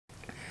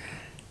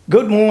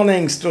Good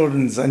morning,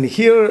 students, and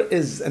here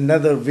is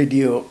another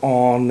video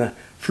on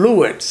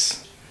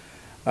fluids.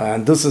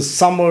 And this is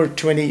summer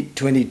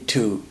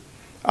 2022.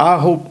 I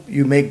hope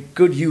you make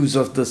good use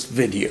of this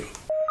video.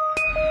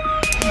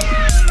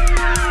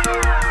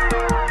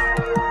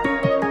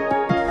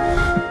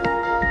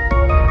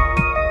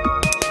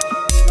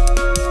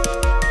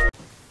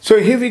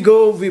 So here we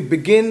go. We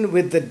begin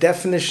with the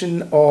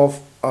definition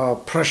of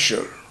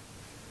pressure.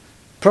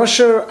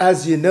 Pressure,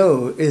 as you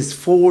know, is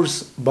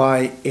force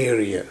by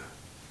area.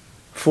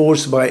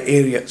 Force by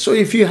area. So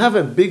if you have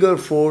a bigger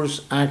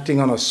force acting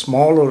on a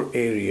smaller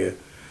area,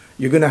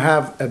 you're going to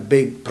have a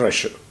big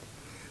pressure.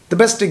 The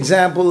best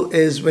example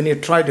is when you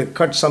try to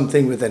cut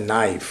something with a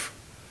knife.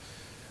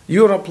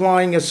 You're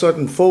applying a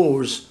certain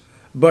force,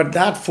 but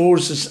that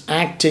force is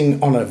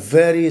acting on a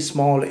very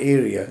small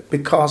area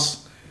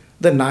because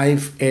the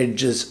knife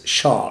edge is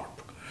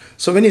sharp.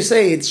 So when you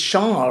say it's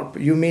sharp,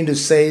 you mean to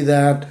say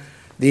that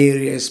the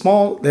area is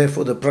small,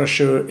 therefore the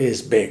pressure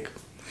is big.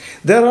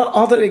 There are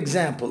other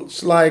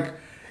examples, like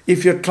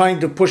if you're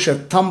trying to push a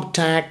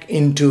thumbtack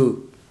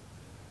into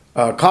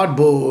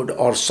cardboard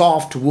or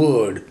soft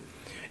wood,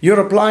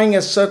 you're applying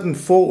a certain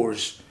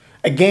force.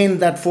 Again,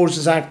 that force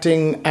is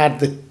acting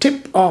at the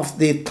tip of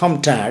the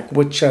thumbtack,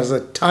 which has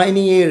a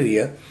tiny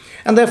area,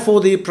 and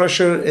therefore the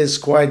pressure is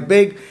quite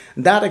big.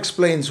 That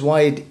explains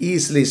why it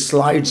easily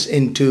slides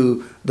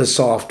into the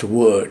soft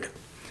wood.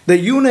 The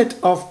unit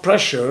of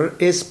pressure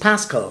is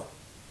Pascal.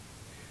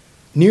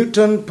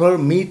 Newton per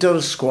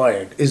meter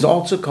squared is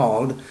also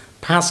called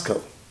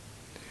Pascal.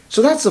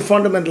 So that's the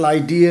fundamental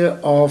idea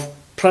of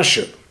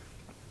pressure.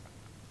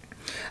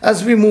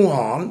 As we move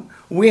on,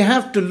 we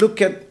have to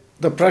look at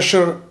the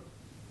pressure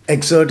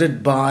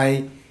exerted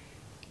by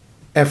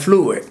a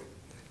fluid.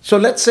 So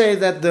let's say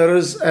that there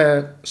is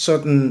a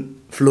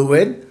certain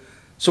fluid.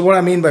 So what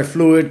I mean by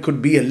fluid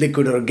could be a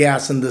liquid or a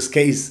gas. In this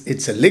case,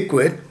 it's a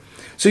liquid.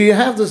 So you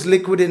have this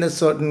liquid in a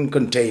certain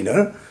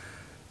container,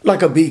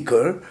 like a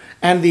beaker,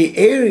 and the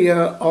area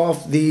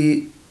of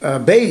the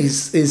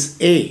base is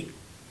A.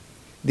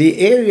 The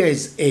area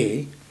is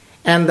A,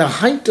 and the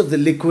height of the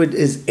liquid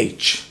is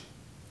h.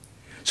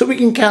 So we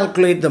can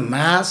calculate the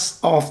mass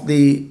of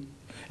the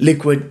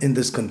liquid in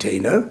this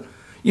container.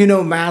 You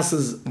know, mass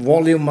is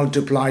volume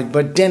multiplied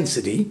by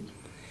density.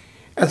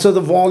 And so the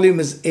volume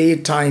is A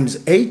times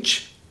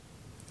h,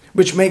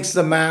 which makes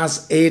the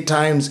mass A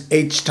times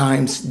h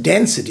times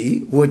density,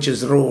 which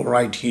is rho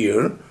right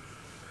here.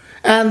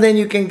 And then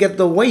you can get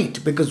the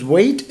weight, because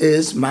weight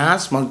is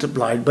mass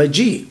multiplied by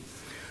g.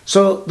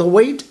 So the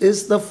weight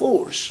is the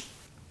force.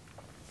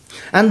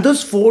 And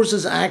this force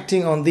is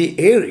acting on the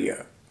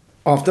area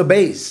of the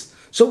base.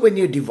 So when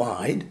you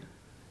divide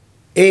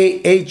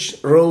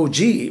AH rho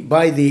g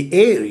by the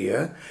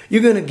area,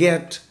 you're going to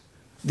get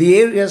the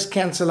areas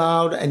cancel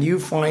out, and you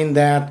find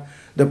that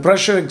the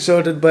pressure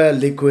exerted by a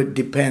liquid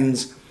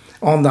depends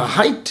on the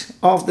height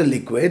of the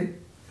liquid,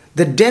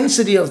 the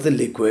density of the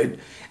liquid,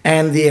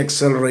 and the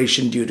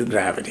acceleration due to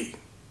gravity.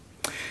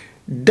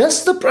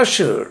 Does the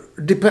pressure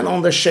depend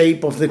on the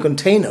shape of the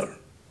container?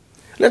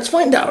 Let's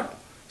find out.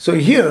 So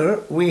here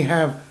we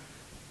have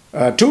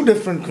two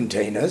different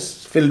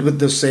containers filled with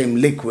the same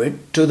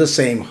liquid to the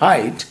same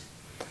height.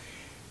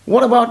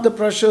 What about the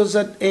pressures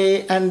at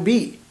A and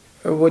B,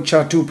 which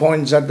are 2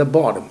 points at the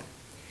bottom?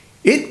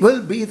 It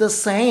will be the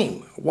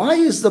same. Why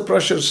is the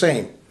pressure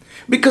same?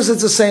 Because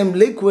it's the same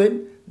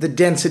liquid, the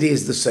density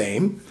is the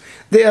same,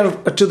 they are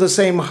to the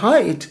same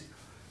height,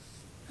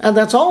 and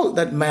that's all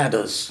that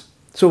matters.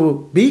 So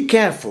be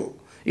careful.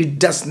 It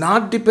does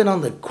not depend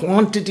on the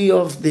quantity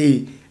of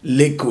the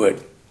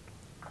liquid.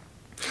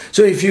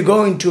 So if you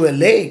go into a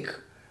lake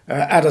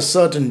at a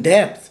certain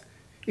depth,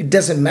 it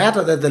doesn't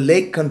matter that the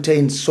lake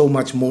contains so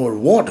much more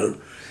water.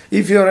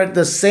 If you're at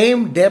the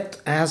same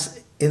depth as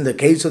in the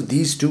case of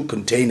these two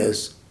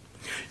containers,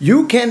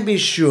 you can be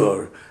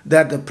sure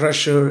that the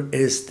pressure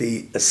is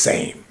the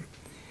same.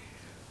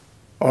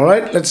 All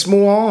right, let's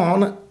move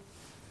on.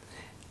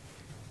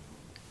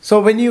 So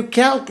when you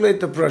calculate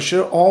the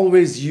pressure,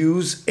 always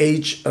use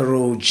H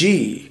rho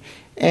g.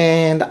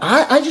 And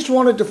I just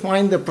wanted to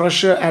find the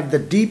pressure at the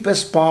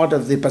deepest part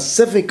of the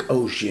Pacific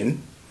Ocean,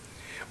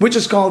 which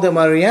is called the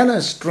Mariana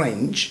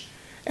Trench.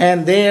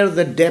 And there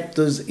the depth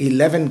is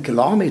 11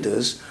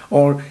 kilometers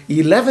or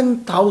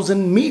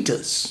 11,000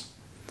 meters.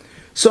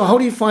 So how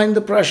do you find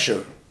the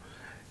pressure?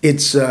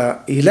 It's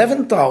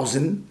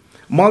 11,000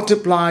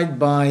 multiplied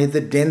by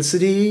the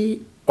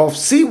density of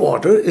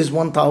seawater is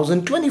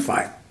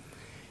 1,025.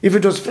 If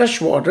it was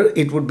fresh water,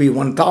 it would be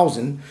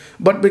 1,000.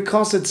 But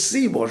because it's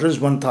seawater, it's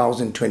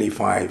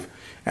 1,025.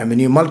 And when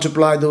you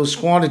multiply those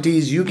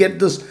quantities, you get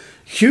this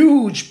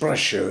huge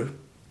pressure.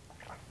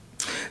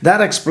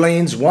 That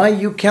explains why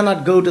you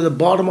cannot go to the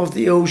bottom of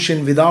the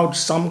ocean without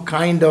some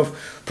kind of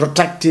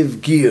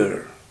protective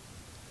gear.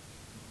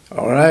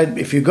 All right,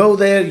 if you go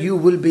there, you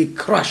will be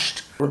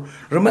crushed.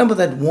 Remember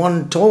that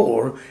 1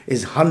 torr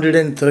is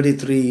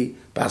 133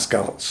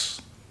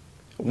 pascals.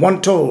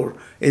 1 torr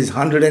is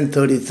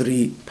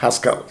 133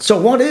 pascals.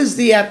 So what is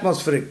the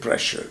atmospheric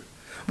pressure?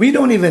 We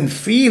don't even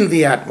feel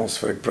the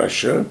atmospheric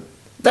pressure.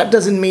 That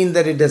doesn't mean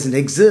that it doesn't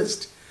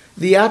exist.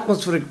 The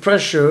atmospheric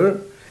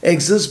pressure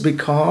exists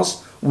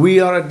because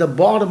we are at the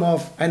bottom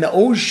of an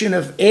ocean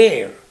of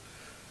air.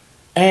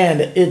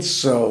 And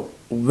it's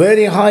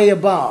very high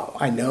above.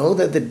 I know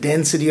that the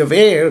density of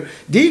air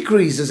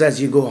decreases as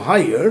you go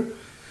higher,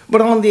 but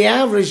on the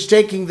average,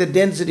 taking the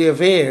density of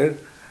air,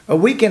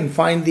 we can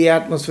find the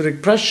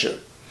atmospheric pressure.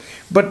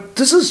 But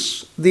this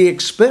is the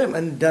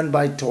experiment done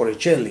by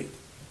Torricelli.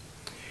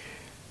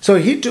 So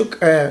he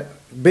took a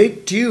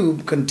big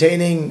tube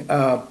containing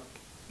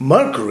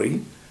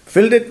mercury,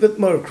 filled it with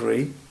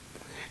mercury,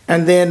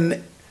 and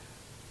then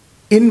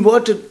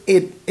inverted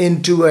it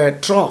into a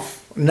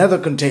trough, another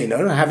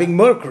container having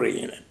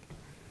mercury in it,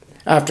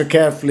 after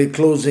carefully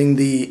closing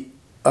the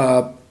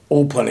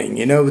opening,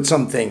 with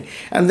something.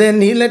 And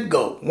then he let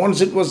go. Once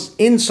it was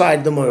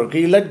inside the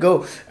mercury, he let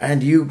go,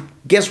 and you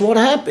guess what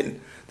happened?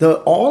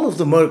 All of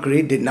the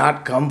mercury did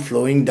not come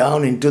flowing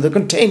down into the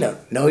container.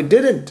 No, it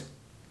didn't.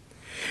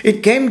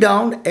 It came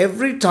down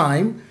every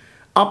time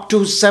up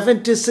to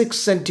 76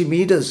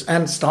 centimeters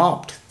and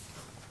stopped.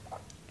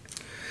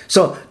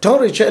 So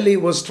Torricelli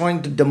was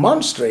trying to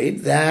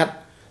demonstrate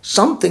that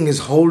something is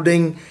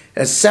holding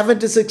a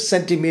 76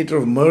 centimeter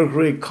of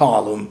mercury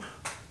column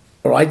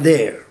right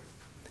there.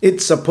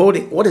 It's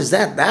supporting, what is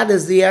that? That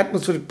is the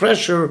atmospheric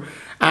pressure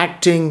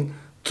acting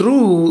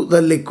through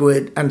the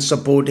liquid and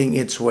supporting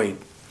its weight.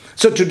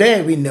 So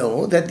today we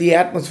know that the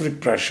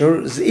atmospheric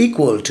pressure is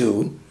equal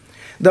to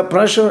the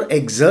pressure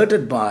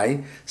exerted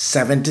by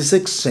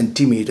 76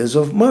 centimeters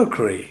of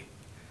mercury.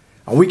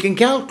 And we can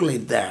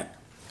calculate that.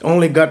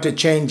 Only got to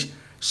change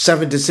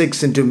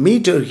 76 into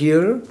meter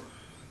here,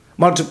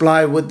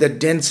 multiply with the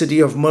density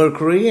of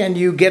mercury, and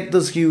you get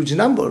this huge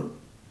number.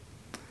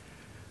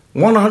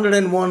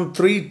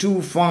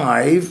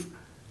 101,325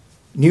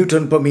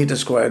 Newton per meter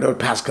squared, or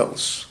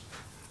pascals.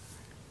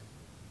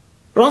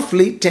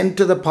 Roughly 10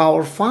 to the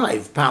power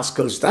 5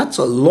 pascals. That's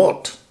a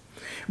lot.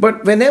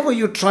 But whenever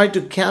you try to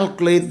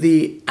calculate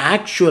the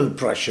actual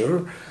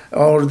pressure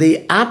or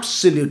the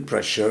absolute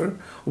pressure,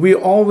 we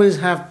always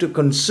have to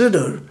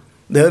consider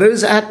there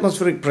is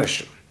atmospheric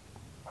pressure.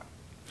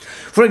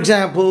 For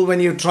example, when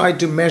you try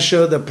to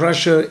measure the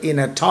pressure in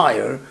a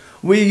tire,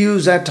 we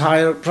use a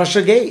tire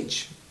pressure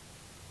gauge.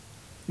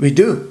 We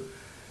do.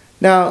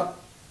 Now,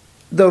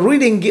 the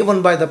reading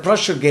given by the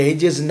pressure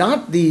gauge is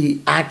not the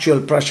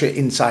actual pressure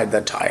inside the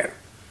tire.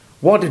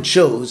 What it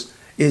shows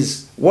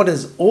is what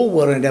is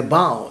over and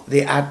above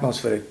the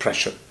atmospheric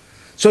pressure.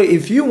 So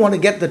if you want to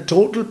get the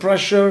total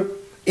pressure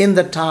in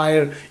the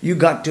tire, you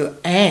got to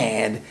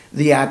add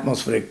the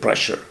atmospheric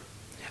pressure.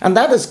 And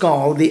that is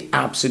called the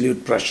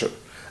absolute pressure.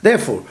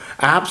 Therefore,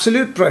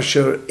 absolute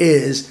pressure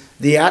is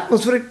the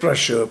atmospheric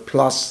pressure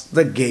plus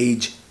the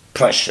gauge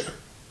pressure.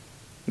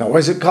 Now, why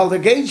is it called the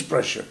gauge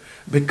pressure?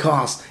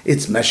 Because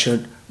it's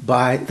measured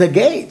by the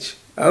gauge.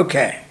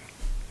 Okay.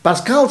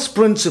 Pascal's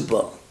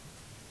principle.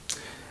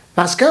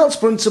 Pascal's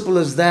principle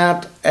is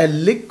that a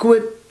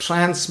liquid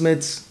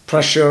transmits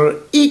pressure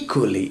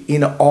equally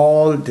in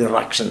all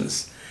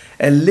directions.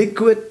 A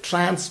liquid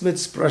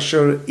transmits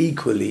pressure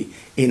equally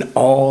in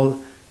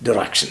all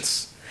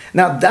directions.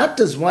 Now that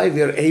is why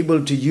we are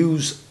able to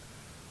use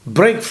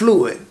brake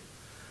fluid,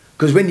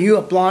 because when you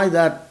apply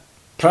that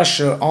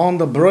pressure on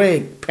the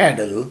brake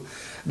pedal,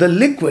 the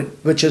liquid,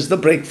 which is the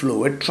brake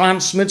fluid,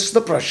 transmits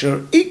the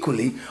pressure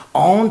equally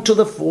onto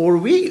the four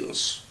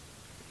wheels.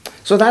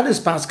 So that is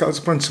Pascal's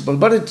principle,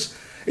 but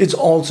it's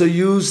also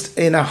used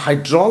in a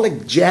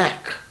hydraulic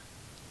jack,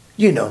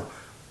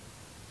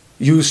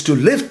 used to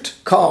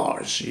lift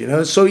cars,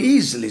 so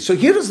easily. So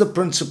here is the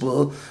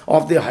principle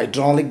of the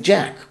hydraulic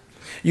jack.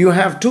 You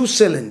have two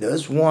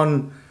cylinders,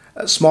 one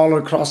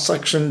smaller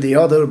cross-section, the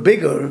other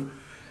bigger,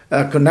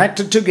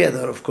 connected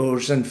together, of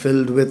course, and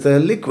filled with a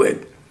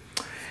liquid.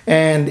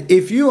 And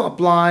if you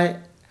apply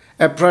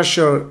a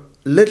pressure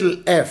little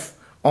f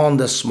on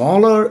the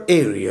smaller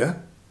area,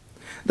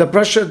 the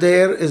pressure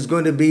there is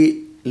going to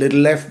be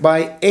little f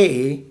by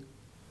A,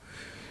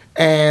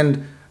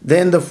 and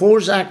then the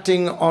force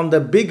acting on the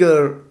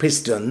bigger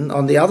piston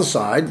on the other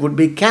side would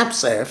be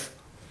caps F.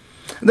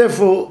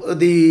 Therefore,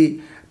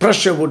 the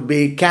pressure would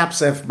be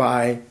caps F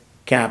by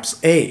caps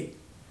A.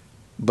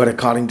 But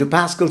according to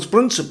Pascal's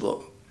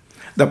principle,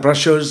 the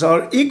pressures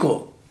are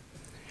equal.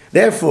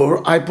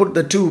 Therefore, I put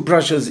the two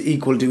pressures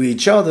equal to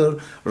each other,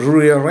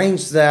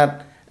 rearrange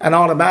that, and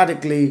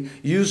automatically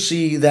you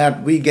see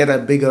that we get a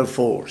bigger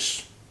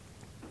force.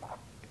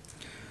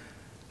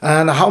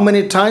 And how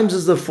many times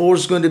is the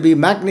force going to be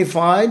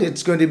magnified?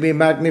 It's going to be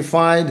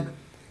magnified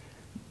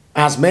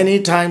as many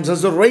times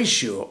as the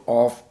ratio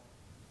of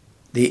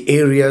the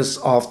areas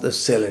of the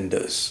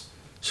cylinders.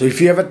 So if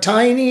you have a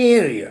tiny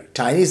area,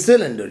 tiny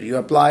cylinder, you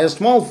apply a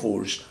small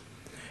force,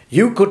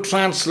 you could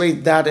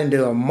translate that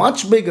into a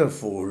much bigger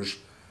force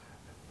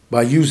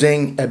by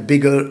using a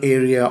bigger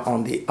area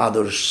on the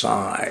other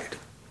side.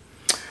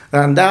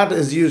 And that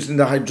is used in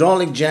the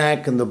hydraulic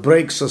jack and the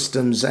brake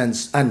systems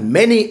and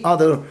many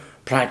other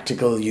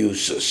practical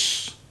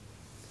uses.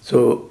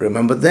 So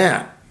remember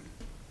that.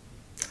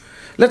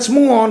 Let's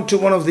move on to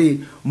one of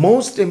the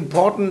most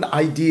important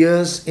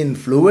ideas in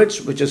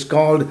fluids, which is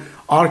called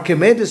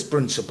Archimedes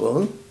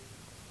Principle.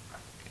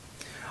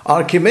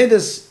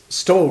 Archimedes'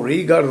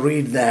 story, you got to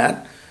read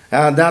that.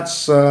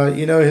 That's,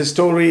 his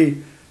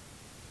story.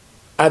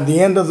 At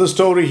the end of the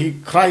story, he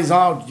cries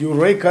out,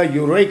 "Eureka,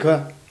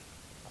 Eureka,"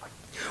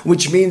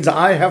 which means,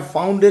 "I have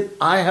found it,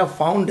 I have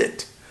found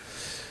it."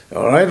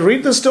 All right,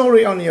 read the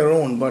story on your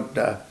own,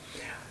 but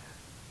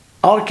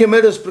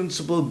Archimedes'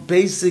 principle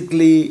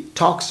basically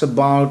talks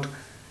about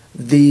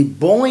the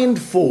buoyant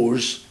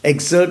force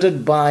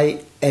exerted by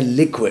a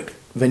liquid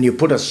when you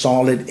put a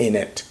solid in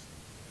it.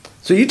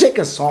 So you take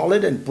a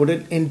solid and put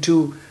it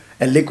into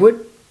a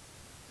liquid.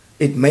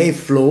 It may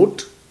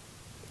float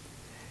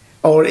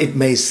or it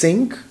may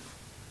sink,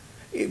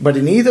 but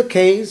in either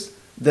case,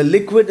 the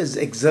liquid is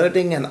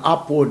exerting an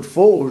upward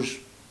force,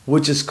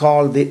 which is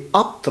called the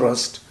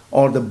upthrust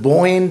or the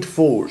buoyant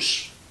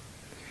force.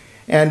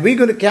 And we're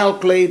going to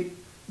calculate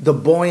the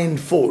buoyant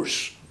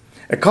force.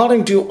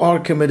 According to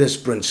Archimedes'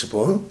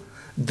 principle,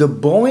 the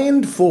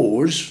buoyant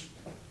force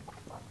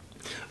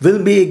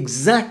will be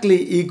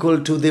exactly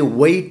equal to the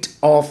weight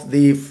of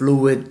the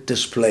fluid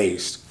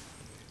displaced.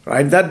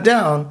 Write that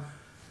down.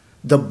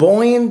 The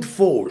buoyant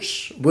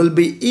force will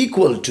be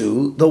equal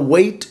to the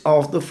weight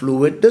of the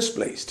fluid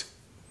displaced.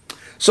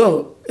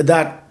 So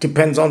that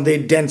depends on the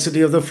density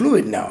of the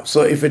fluid now.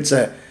 So if it's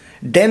a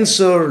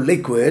denser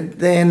liquid,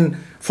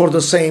 then for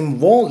the same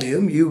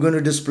volume, you're going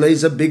to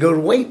displace a bigger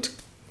weight.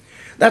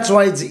 That's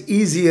why it's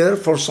easier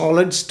for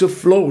solids to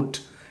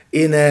float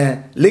in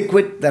a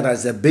liquid that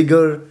has a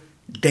bigger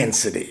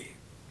density.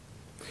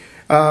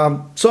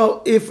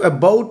 So if a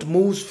boat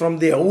moves from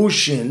the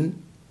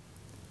ocean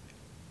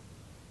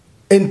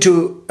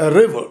into a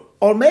river,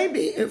 or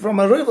maybe from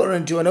a river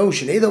into an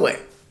ocean, either way,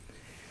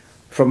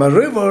 from a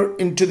river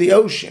into the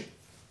ocean,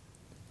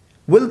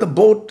 will the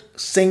boat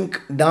sink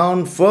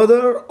down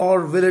further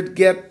or will it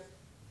get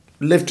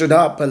lifted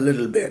up a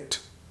little bit?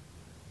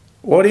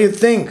 What do you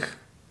think?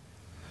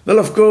 Well,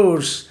 of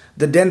course,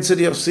 the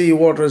density of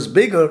seawater is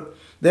bigger.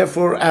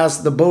 Therefore,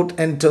 as the boat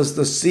enters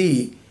the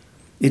sea,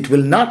 it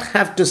will not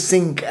have to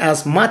sink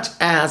as much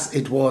as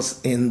it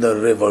was in the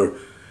river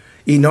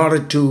in order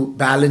to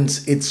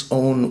balance its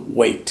own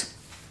weight.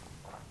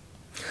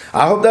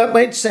 I hope that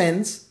made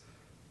sense.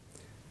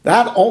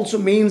 That also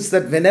means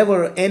that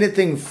whenever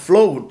anything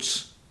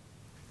floats,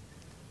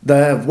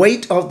 the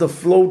weight of the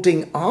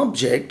floating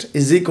object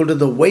is equal to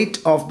the weight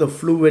of the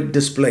fluid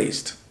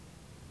displaced.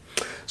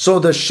 So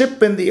the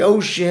ship in the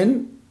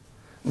ocean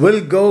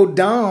will go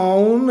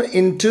down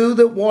into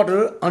the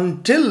water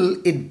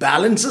until it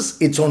balances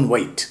its own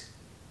weight.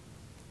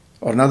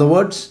 Or in other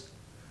words,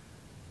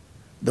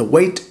 the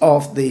weight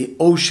of the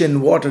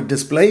ocean water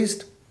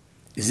displaced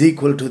is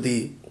equal to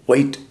the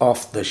weight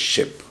of the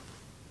ship.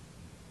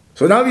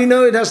 So now we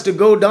know it has to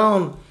go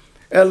down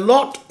a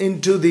lot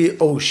into the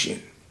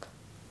ocean.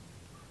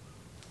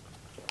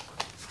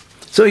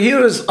 So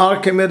here is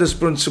Archimedes'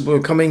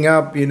 principle coming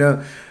up.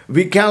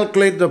 We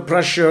calculate the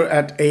pressure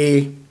at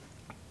A.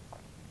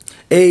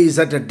 A is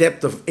at a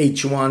depth of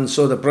H1,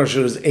 so the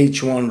pressure is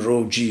H1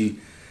 rho G.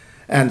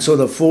 And so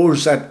the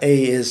force at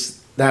A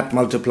is that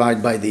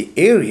multiplied by the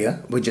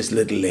area, which is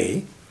little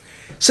a.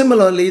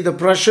 Similarly, the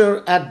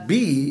pressure at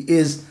B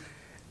is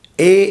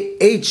A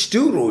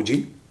H2 rho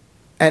G,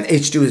 and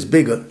H2 is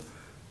bigger.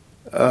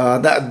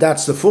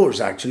 That's the force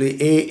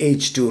actually, A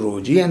H2 rho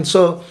G. And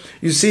so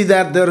you see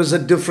that there is a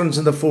difference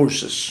in the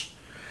forces.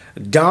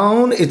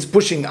 Down, it's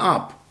pushing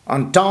up.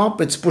 On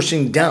top, it's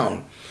pushing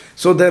down.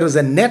 So there is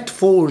a net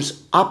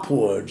force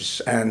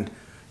upwards, and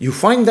you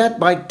find that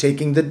by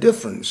taking the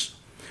difference.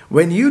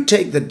 When you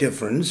take the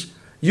difference,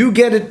 you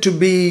get it to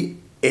be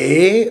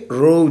A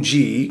rho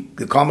G,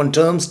 the common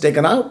terms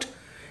taken out,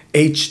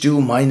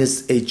 H2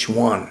 minus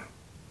H1.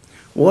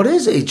 What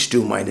is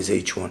H2 minus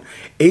H1?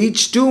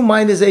 H2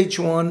 minus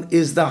H1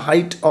 is the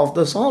height of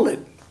the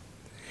solid.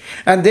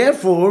 And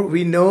therefore,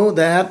 we know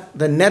that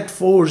the net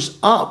force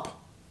up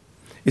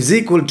is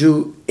equal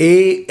to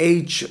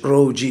AH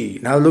rho G.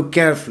 Now look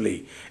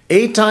carefully.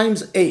 A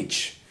times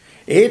H.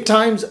 A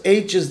times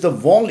H is the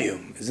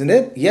volume, isn't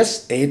it?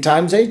 Yes, A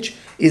times H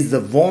is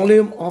the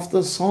volume of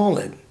the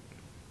solid.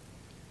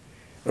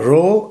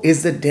 Rho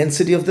is the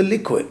density of the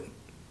liquid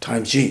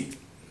times G.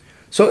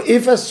 So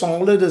if a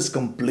solid is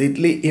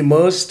completely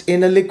immersed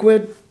in a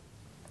liquid,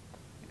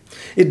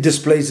 it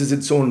displaces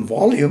its own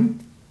volume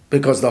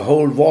because the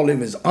whole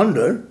volume is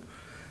under.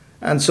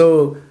 And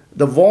so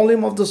the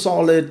volume of the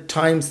solid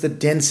times the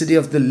density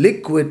of the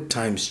liquid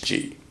times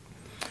G.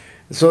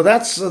 So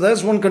that's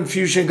one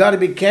confusion. Got to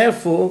be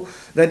careful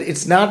that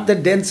it's not the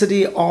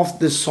density of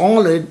the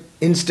solid.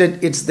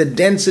 Instead, it's the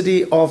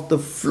density of the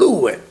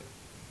fluid,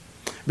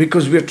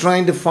 because we're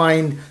trying to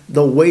find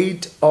the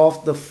weight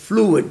of the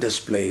fluid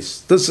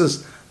displaced. This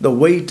is the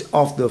weight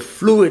of the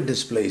fluid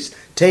displaced.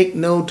 Take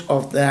note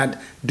of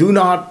that. Do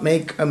not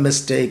make a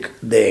mistake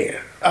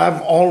there.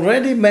 I've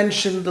already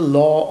mentioned the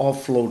law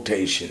of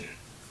flotation.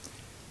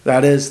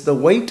 That is, the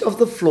weight of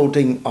the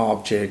floating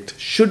object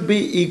should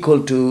be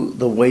equal to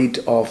the weight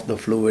of the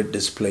fluid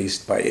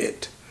displaced by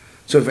it.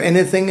 So if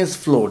anything is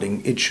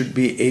floating, it should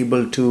be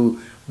able to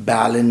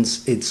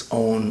balance its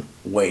own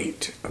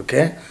weight.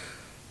 Okay,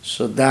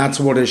 so that's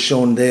what is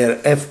shown there.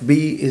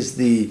 FB is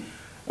the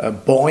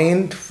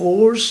buoyant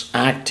force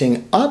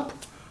acting up.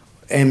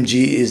 Mg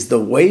is the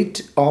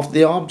weight of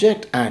the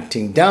object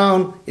acting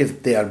down.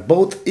 If they are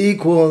both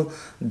equal,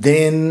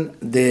 then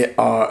the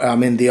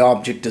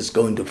object is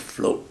going to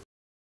float.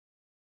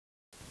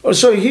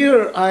 So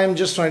here I am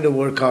just trying to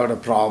work out a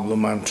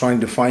problem. I'm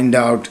trying to find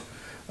out,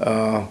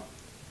 when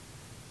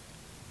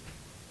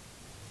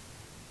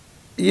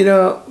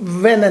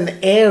an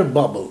air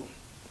bubble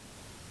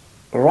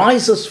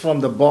rises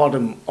from the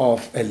bottom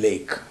of a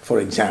lake, for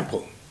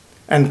example,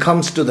 and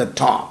comes to the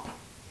top,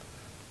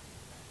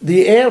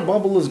 the air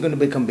bubble is going to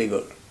become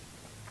bigger.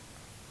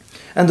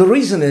 And the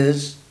reason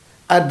is,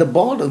 at the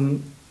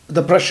bottom,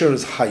 the pressure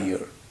is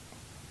higher.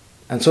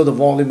 And so the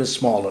volume is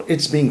smaller.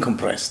 It's being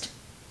compressed.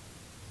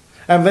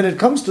 And when it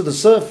comes to the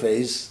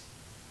surface,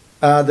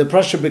 the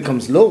pressure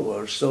becomes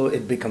lower, so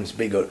it becomes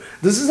bigger.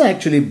 This is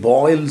actually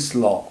Boyle's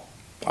law.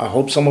 I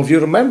hope some of you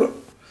remember.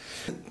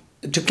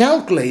 To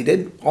calculate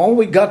it, all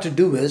we got to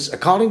do is,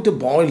 according to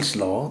Boyle's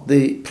law,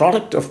 the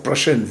product of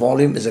pressure and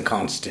volume is a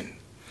constant.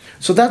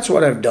 So that's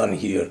what I've done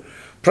here.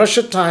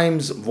 Pressure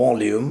times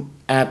volume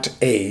at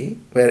A,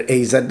 where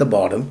A is at the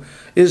bottom,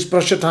 is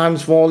pressure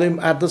times volume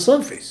at the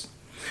surface.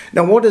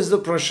 Now what is the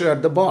pressure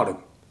at the bottom?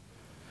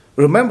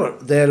 Remember,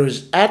 there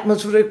is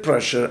atmospheric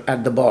pressure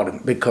at the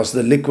bottom because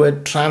the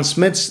liquid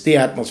transmits the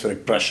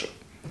atmospheric pressure.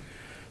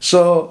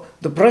 So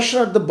the pressure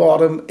at the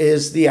bottom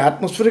is the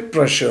atmospheric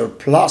pressure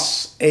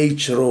plus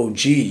H rho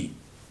G,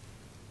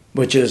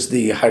 which is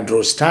the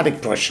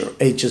hydrostatic pressure.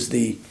 H is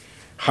the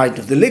height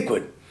of the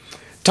liquid,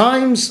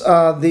 times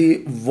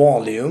the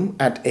volume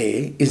at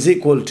A is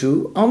equal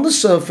to, on the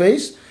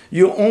surface,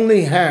 you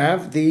only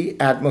have the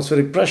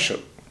atmospheric pressure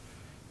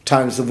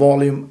times the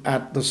volume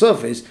at the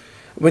surface.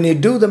 When you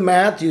do the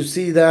math, you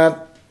see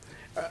that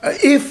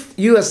if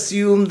you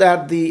assume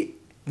that the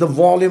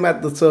volume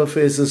at the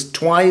surface is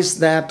twice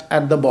that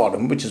at the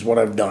bottom, which is what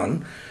I've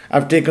done,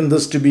 I've taken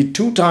this to be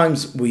 2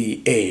 times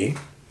VA,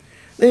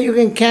 then you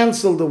can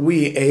cancel the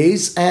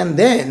VAs and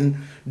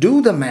then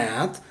do the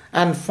math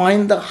and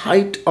find the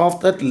height of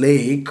that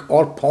lake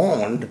or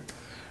pond.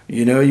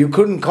 You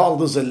couldn't call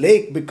this a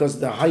lake because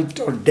the height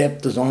or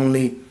depth is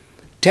only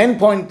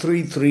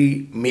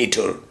 10.33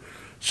 meter.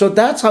 So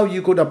that's how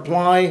you could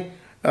apply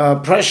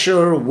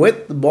pressure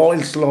with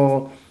Boyle's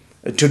law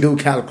to do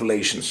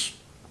calculations.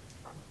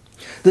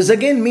 This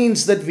again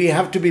means that we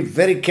have to be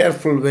very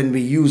careful when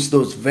we use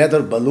those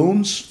weather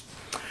balloons,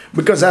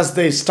 because as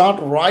they start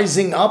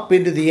rising up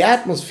into the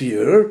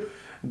atmosphere,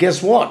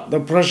 guess what? The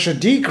pressure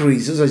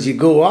decreases as you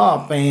go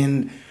up,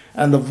 and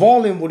the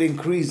volume would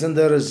increase, and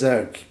there is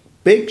a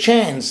big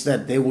chance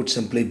that they would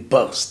simply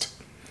burst.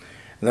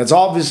 And that's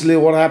obviously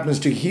what happens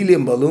to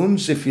helium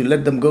balloons. If you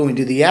let them go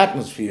into the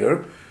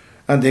atmosphere,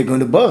 and they're going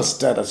to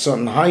burst at a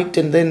certain height,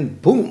 and then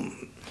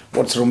boom,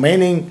 what's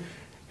remaining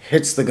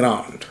hits the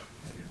ground.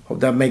 Hope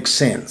that makes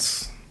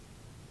sense.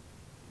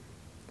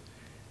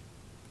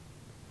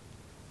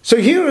 So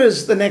here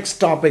is the next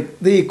topic,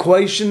 the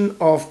equation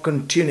of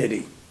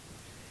continuity.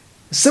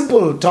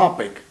 Simple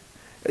topic.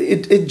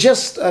 It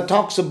just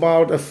talks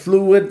about a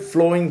fluid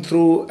flowing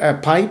through a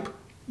pipe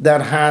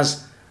that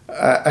has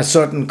a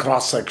certain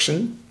cross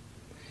section,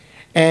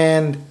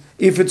 and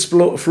if it's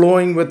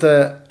flowing with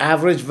an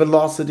average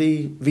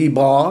velocity v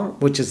bar,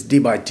 which is d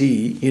by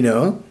t,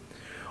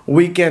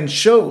 we can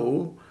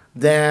show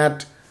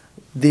that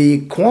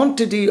the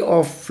quantity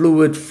of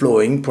fluid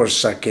flowing per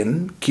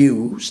second,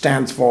 Q,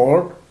 stands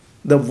for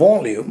the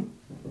volume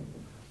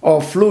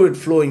of fluid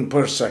flowing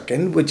per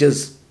second, which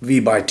is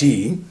v by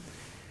t.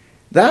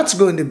 That's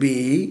going to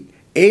be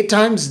A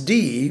times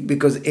d,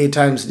 because A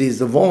times d is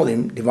the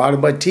volume,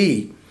 divided by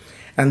t.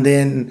 And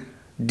then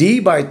d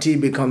by t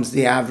becomes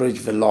the average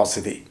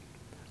velocity.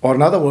 Or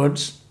in other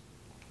words,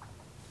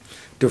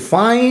 to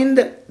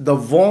find the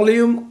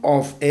volume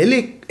of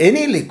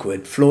any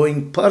liquid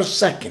flowing per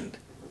second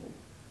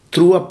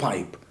through a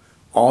pipe,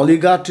 all you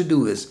got to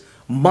do is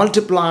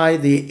multiply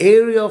the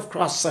area of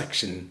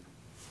cross-section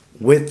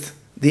with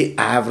the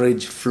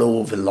average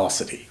flow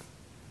velocity.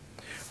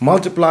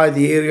 Multiply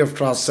the area of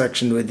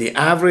cross-section with the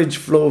average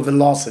flow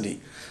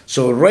velocity.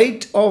 So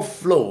rate of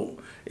flow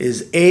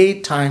is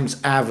A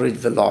times average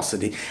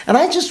velocity. And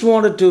I just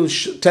wanted to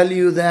tell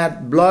you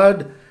that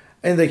blood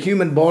in the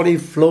human body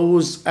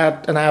flows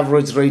at an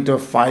average rate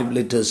of 5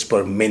 liters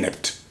per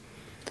minute.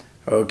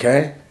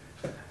 Okay?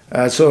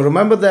 So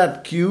remember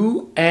that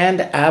Q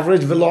and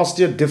average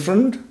velocity are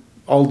different,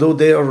 although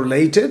they are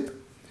related.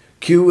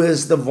 Q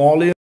is the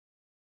volume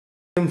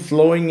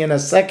flowing in a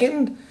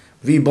second.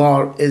 V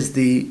bar is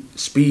the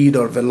speed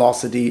or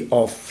velocity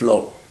of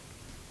flow.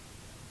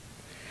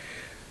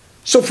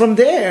 So from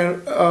there,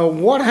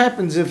 what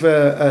happens if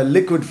a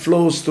liquid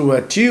flows through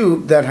a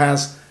tube that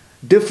has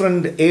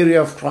different area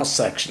of cross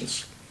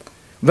sections?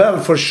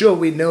 Well, for sure,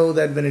 we know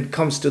that when it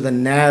comes to the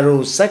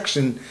narrow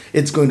section,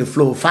 it's going to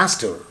flow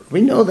faster.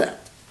 We know that.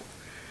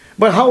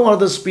 But how are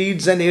the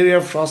speeds and area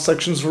of cross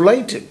sections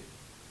related?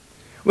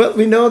 Well,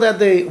 we know that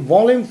the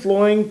volume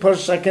flowing per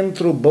second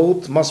through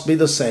both must be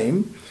the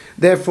same.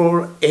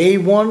 Therefore,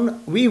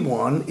 A1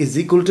 V1 is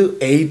equal to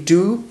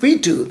A2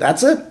 V2.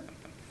 That's it.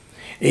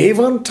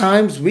 A1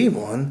 times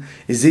V1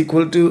 is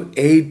equal to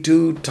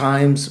A2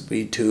 times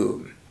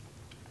V2.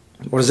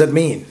 What does that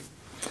mean?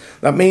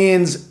 That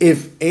means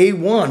if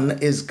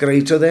A1 is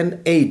greater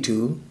than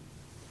A2,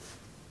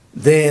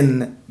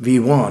 then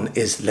V1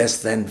 is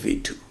less than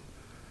V2.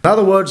 In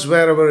other words,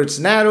 wherever it's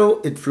narrow,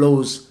 it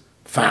flows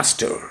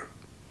faster.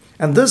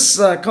 And this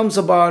comes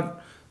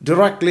about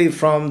directly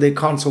from the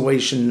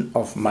conservation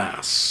of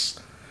mass,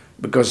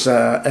 because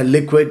a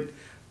liquid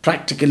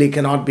practically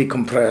cannot be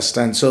compressed,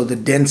 and so the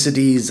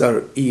densities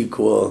are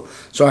equal.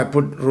 So I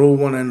put rho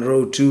 1 and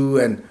rho 2,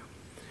 and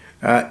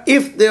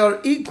if they are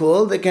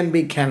equal, they can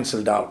be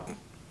cancelled out.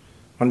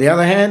 On the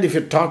other hand, if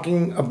you're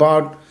talking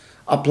about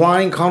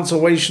applying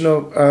conservation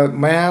of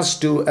mass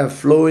to a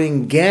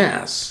flowing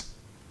gas,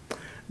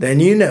 then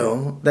you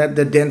know that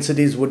the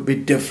densities would be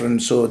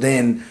different. So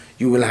then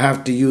you will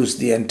have to use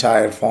the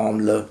entire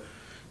formula,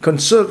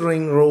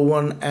 considering rho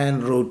 1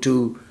 and rho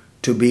 2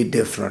 to be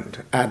different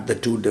at the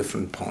two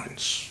different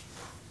points.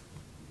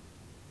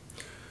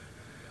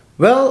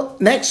 Well,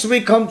 next we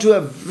come to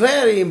a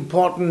very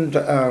important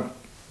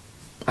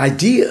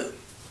idea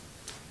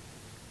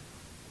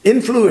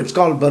in fluids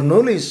called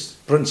Bernoulli's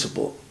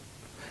Principle.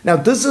 Now,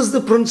 this is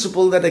the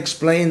principle that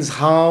explains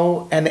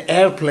how an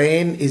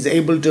airplane is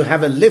able to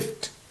have a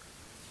lift,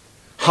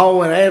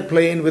 how an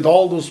airplane with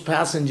all those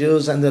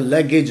passengers and the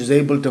luggage is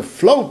able to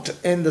float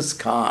in the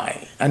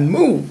sky and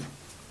move.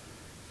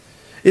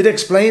 It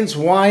explains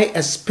why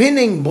a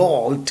spinning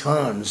ball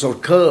turns or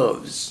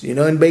curves. You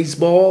know, in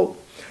baseball,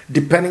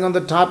 depending on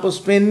the type of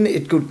spin,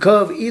 it could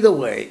curve either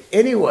way,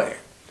 anyway.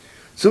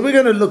 So we're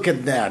going to look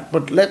at that.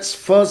 But let's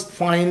first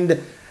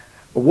find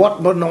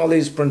what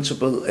Bernoulli's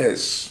principle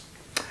is.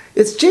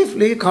 It's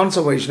chiefly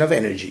conservation of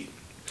energy.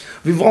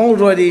 We've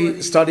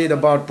already studied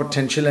about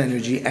potential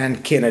energy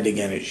and kinetic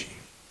energy.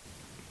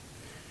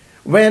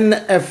 When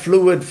a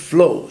fluid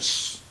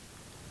flows,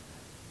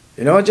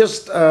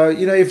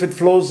 if it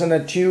flows in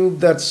a tube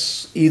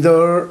that's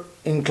either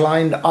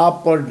inclined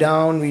up or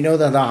down, we know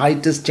that the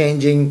height is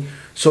changing,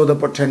 so the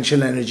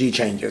potential energy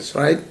changes,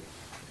 right?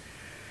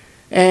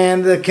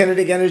 And the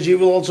kinetic energy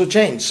will also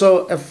change.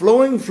 So a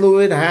flowing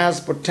fluid has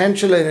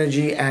potential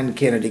energy and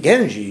kinetic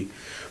energy,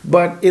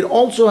 but it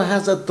also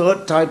has a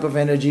third type of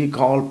energy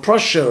called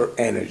pressure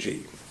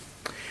energy.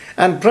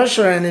 And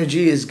pressure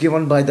energy is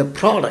given by the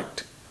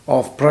product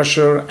of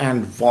pressure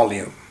and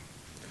volume.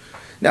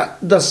 Now,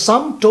 the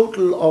sum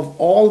total of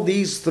all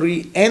these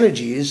three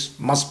energies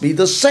must be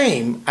the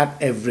same at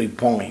every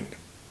point.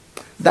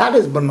 That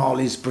is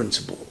Bernoulli's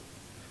principle.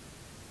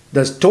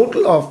 The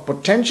total of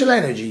potential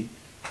energy,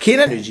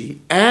 kinetic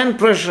energy, and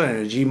pressure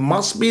energy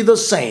must be the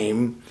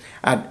same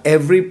at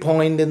every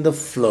point in the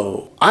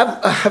flow.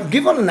 I have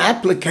given an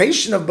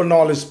application of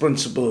Bernoulli's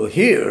principle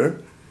here,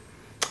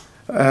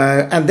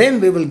 and then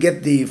we will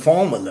get the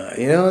formula.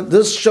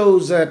 This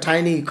shows a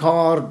tiny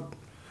car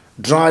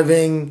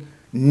driving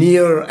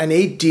near an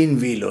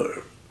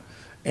 18-wheeler,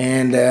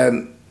 and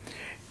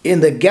in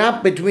the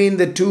gap between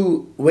the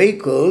two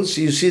vehicles,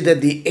 you see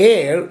that the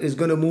air is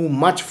going to move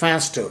much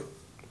faster.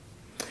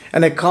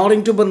 And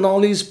according to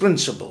Bernoulli's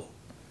principle,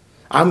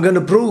 I'm going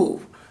to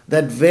prove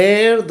that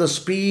where the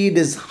speed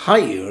is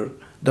higher,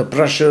 the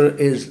pressure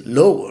is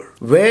lower.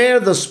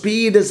 Where the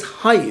speed is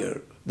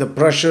higher, the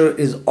pressure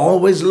is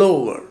always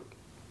lower.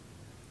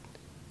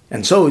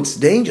 And so it's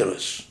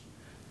dangerous.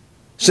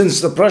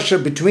 Since the pressure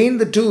between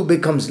the two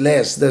becomes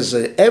less, there's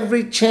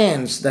every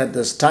chance that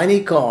this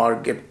tiny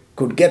car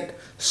could get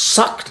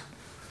sucked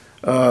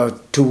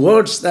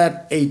towards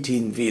that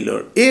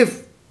 18-wheeler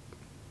if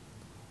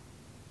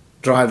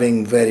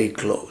driving very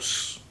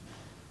close.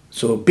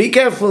 So be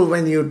careful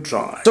when you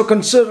drive. So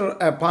consider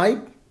a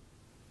pipe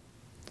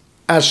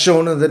as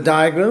shown in the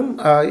diagram.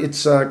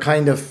 It's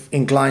kind of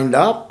inclined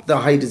up. The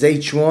height is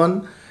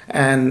h1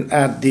 and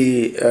at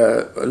the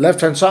left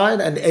hand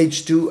side, and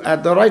h2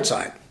 at the right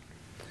side.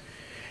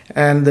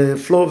 And the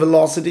flow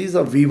velocities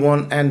are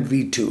v1 and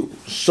v2.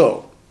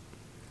 So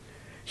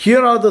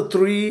here are the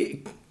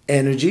three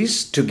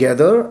energies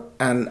together,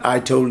 and I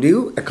told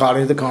you,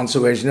 according to the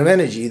conservation of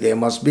energy, the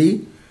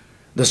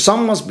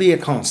sum must be a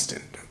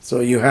constant. So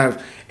you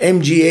have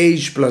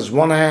mgh plus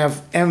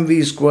 1/2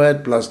 mv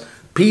squared plus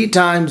p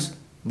times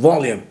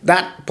volume.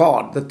 That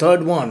part, the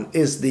third one,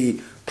 is the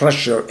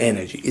pressure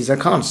energy, is a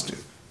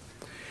constant.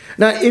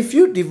 Now, if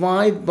you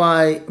divide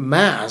by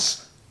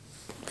mass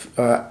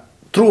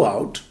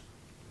throughout,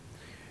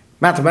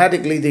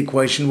 mathematically the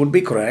equation would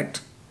be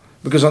correct,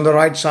 because on the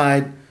right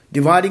side,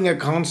 dividing a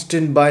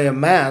constant by a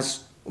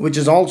mass, which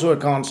is also a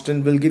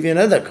constant, will give you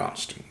another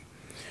constant.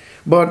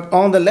 But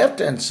on the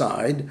left-hand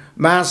side,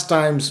 mass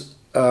times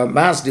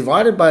mass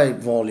divided by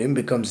volume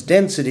becomes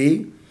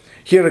density,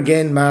 Here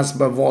again, mass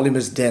by volume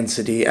is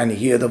density, and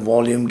here the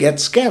volume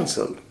gets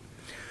cancelled.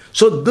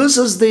 So this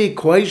is the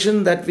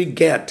equation that we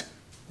get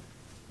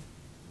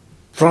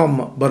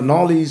from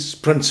Bernoulli's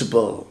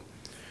principle.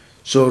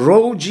 So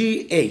rho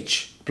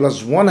GH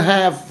plus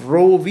 1/2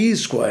 rho V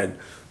squared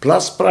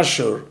plus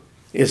pressure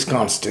is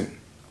constant.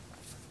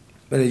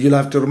 But you'll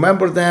have to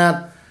remember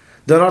that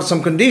there are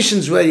some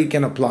conditions where you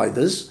can apply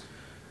this.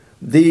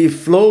 The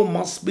flow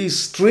must be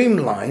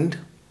streamlined,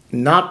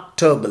 not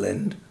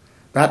turbulent.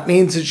 That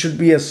means it should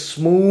be a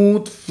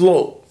smooth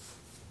flow,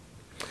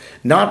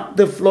 not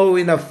the flow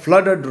in a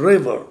flooded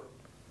river.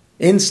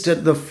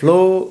 Instead, the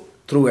flow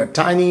through a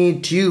tiny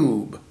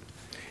tube.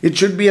 It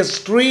should be a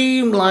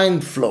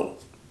streamlined flow.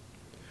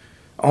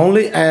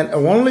 Only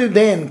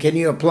then can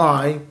you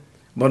apply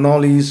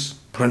Bernoulli's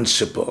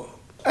principle.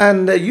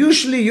 And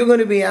usually you're going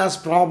to be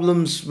asked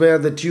problems where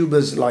the tube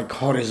is like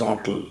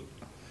horizontal.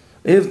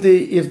 If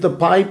the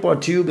pipe or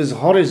tube is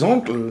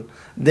horizontal,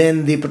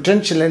 then the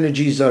potential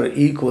energies are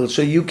equal,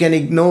 so you can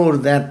ignore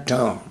that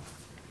term.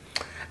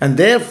 And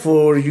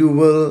therefore, you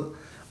will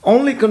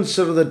only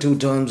consider the two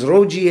terms.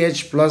 Rho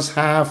GH plus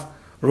half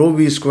rho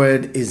V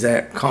squared is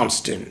a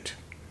constant.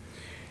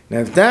 Now,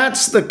 if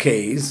that's the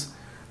case,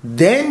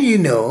 then you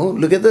know,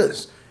 look at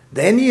this,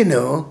 then you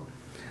know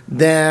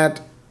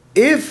that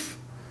if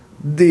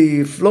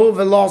the flow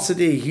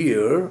velocity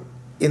here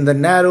in the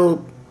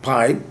narrow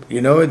pipe,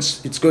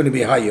 it's going to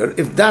be higher.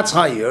 If that's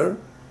higher,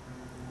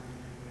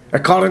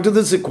 according to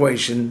this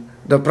equation,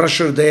 the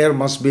pressure there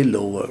must be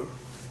lower.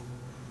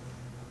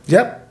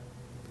 Yep.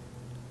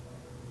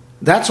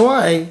 That's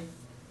why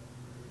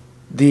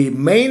the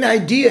main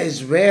idea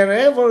is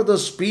wherever the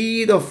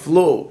speed of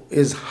flow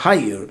is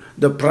higher,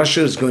 the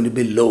pressure is going to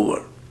be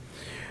lower.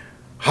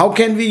 How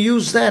can we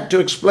use that to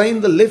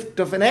explain the lift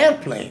of an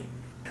airplane?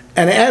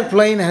 An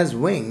airplane has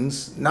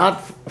wings,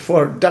 not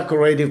for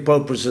decorative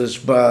purposes,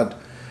 but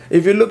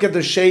if you look at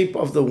the shape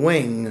of the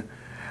wing,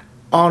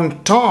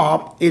 on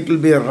top it will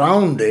be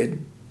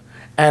rounded,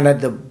 and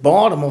at the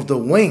bottom of the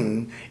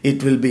wing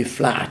it will be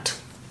flat.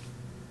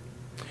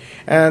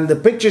 And the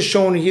picture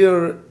shown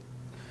here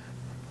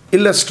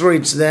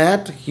illustrates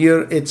that.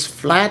 Here it's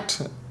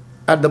flat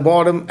at the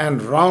bottom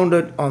and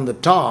rounded on the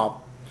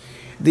top.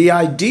 The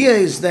idea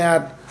is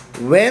that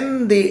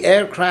when the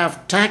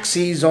aircraft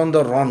taxis on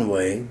the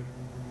runway,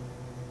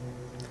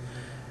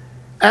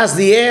 as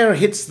the air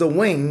hits the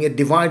wing, it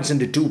divides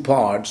into two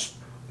parts,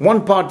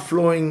 one part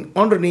flowing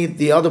underneath,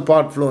 the other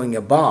part flowing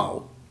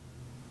above.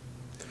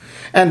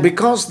 And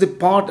because the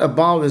part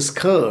above is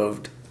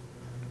curved,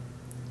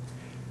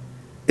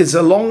 it's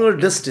a longer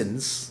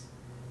distance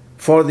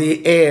for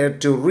the air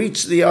to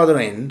reach the other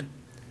end,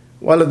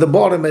 while at the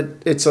bottom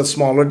it's a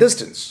smaller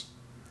distance.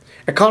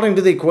 According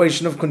to the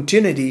equation of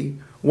continuity,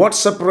 what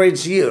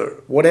separates here,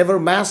 whatever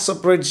mass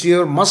separates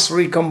here, must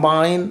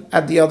recombine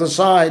at the other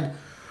side,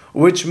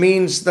 which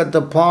means that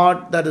the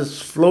part that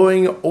is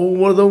flowing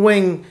over the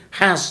wing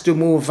has to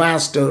move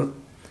faster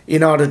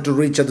in order to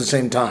reach at the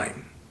same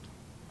time.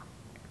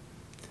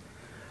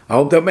 I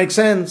hope that makes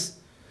sense.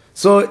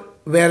 So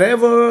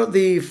wherever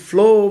the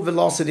flow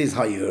velocity is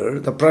higher,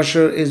 the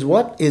pressure is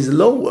what? Is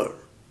lower.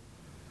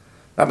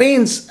 That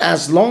means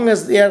as long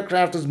as the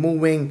aircraft is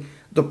moving,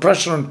 the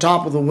pressure on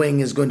top of the wing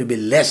is going to be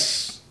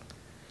less.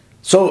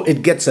 So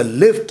it gets a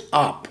lift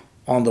up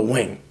on the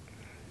wing.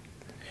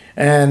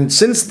 And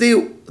since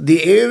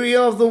the area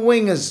of the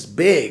wing is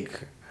big,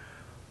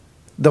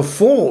 the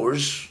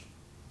force,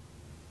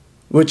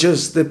 which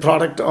is the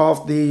product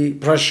of the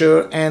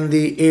pressure and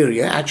the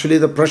area, actually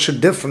the pressure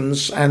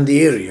difference and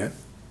the area,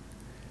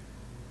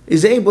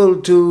 is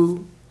able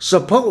to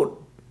support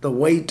the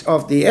weight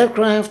of the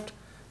aircraft,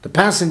 the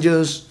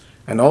passengers,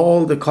 and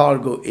all the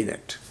cargo in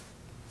it.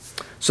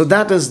 So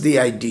that is the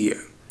idea.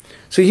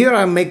 So here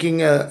I'm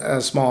making a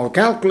small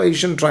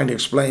calculation, trying to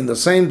explain the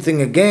same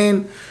thing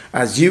again.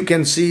 As you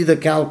can see, the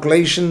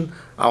calculation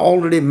I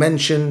already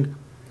mentioned.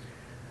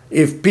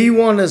 If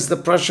P1 is the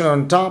pressure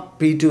on top,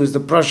 P2 is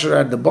the pressure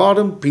at the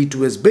bottom,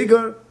 P2 is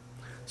bigger.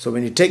 So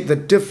when you take the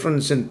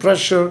difference in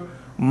pressure,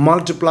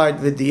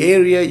 multiplied with the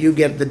area, you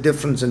get the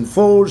difference in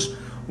force,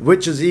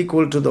 which is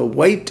equal to the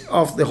weight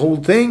of the whole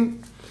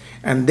thing.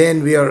 And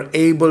then we are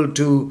able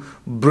to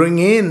bring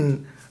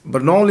in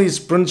Bernoulli's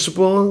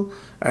principle,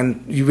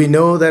 and we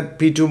know that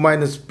P2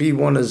 minus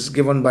P1 is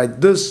given by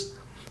this.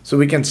 So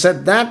we can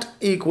set that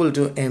equal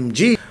to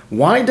mg.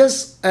 Why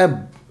does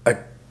a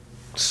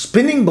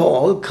spinning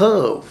ball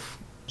curve?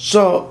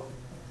 So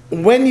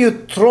when you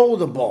throw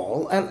the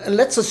ball, and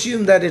let's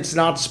assume that it's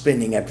not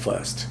spinning at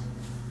first.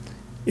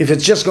 If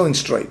it's just going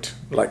straight,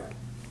 like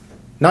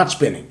not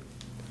spinning,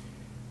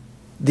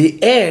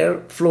 the air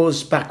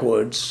flows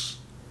backwards,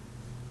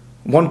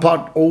 one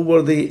part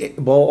over the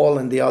ball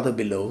and the other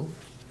below.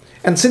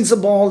 And since the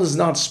ball is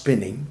not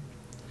spinning,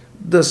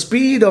 the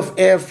speed of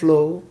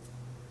airflow,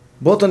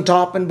 both on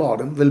top and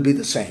bottom, will be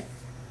the same.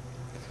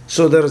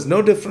 So there is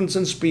no difference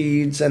in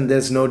speeds and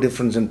there's no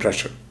difference in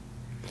pressure.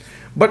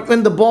 But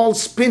when the ball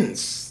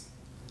spins,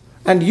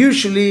 and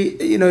usually,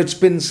 it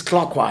spins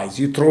clockwise,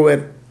 you throw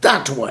it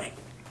that way.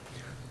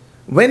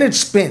 when it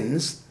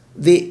spins,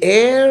 the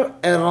air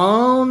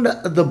around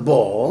the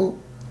ball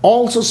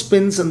also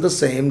spins in the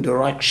same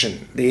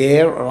direction. The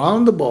air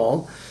around the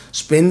ball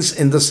spins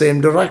in the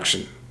same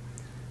direction.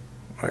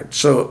 Right.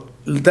 So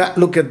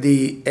look at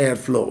the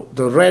airflow.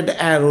 The red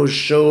arrows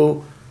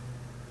show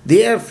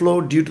the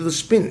airflow due to the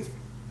spin.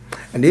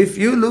 And if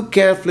you look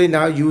carefully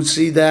now, you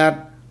see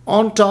that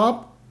on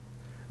top,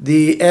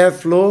 the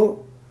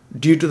airflow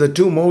due to the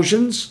two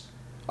motions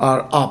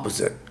are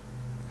opposite.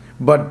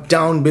 But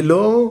down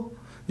below,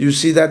 you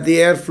see that the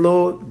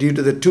airflow due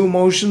to the two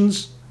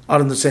motions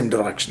are in the same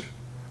direction.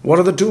 What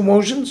are the two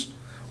motions?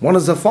 One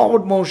is the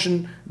forward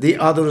motion, the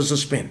other is a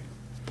spin.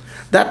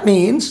 That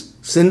means,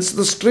 since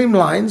the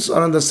streamlines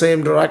are in the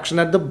same direction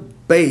at the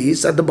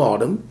base, at the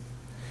bottom,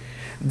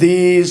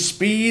 the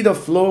speed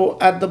of flow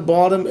at the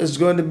bottom is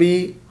going to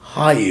be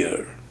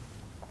higher.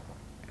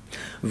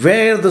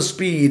 Where the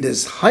speed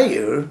is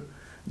higher,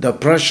 the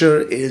pressure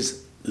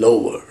is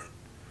lower.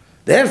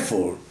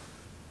 Therefore,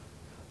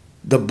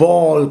 the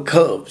ball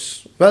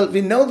curves. Well,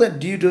 we know that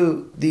due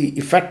to the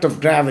effect of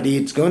gravity,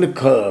 it's going to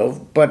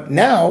curve, but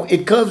now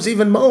it curves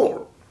even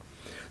more.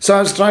 So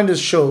I was trying to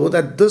show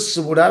that this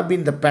would have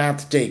been the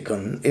path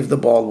taken if the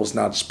ball was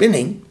not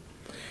spinning.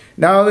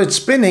 Now it's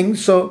spinning,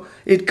 so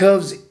it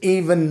curves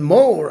even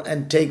more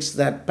and takes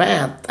that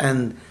path.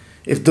 And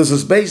if this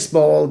is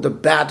baseball, the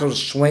batter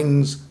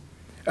swings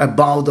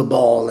above the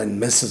ball and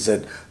misses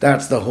it.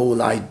 That's the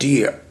whole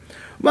idea.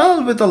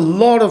 Well, with a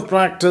lot of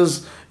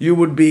practice, you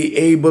would be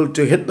able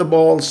to hit the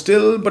ball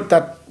still, but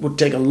that would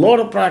take a lot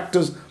of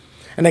practice.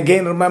 And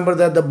again, remember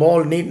that the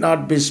ball need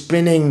not be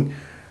spinning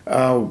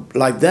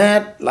like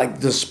that.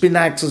 Like the spin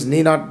axis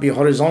need not be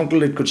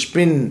horizontal. It could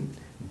spin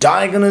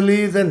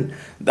diagonally. Then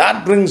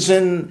that brings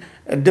in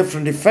a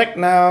different effect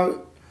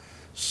now.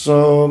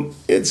 So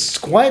it's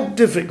quite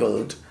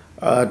difficult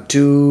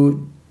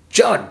to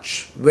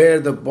judge where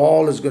the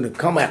ball is going to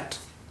come at.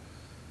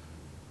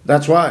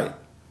 That's why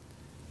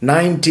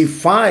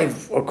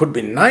 95 or could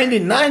be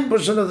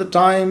 99% of the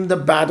time the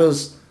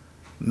batters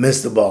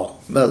miss the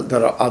ball. Well,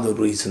 there are other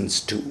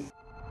reasons too.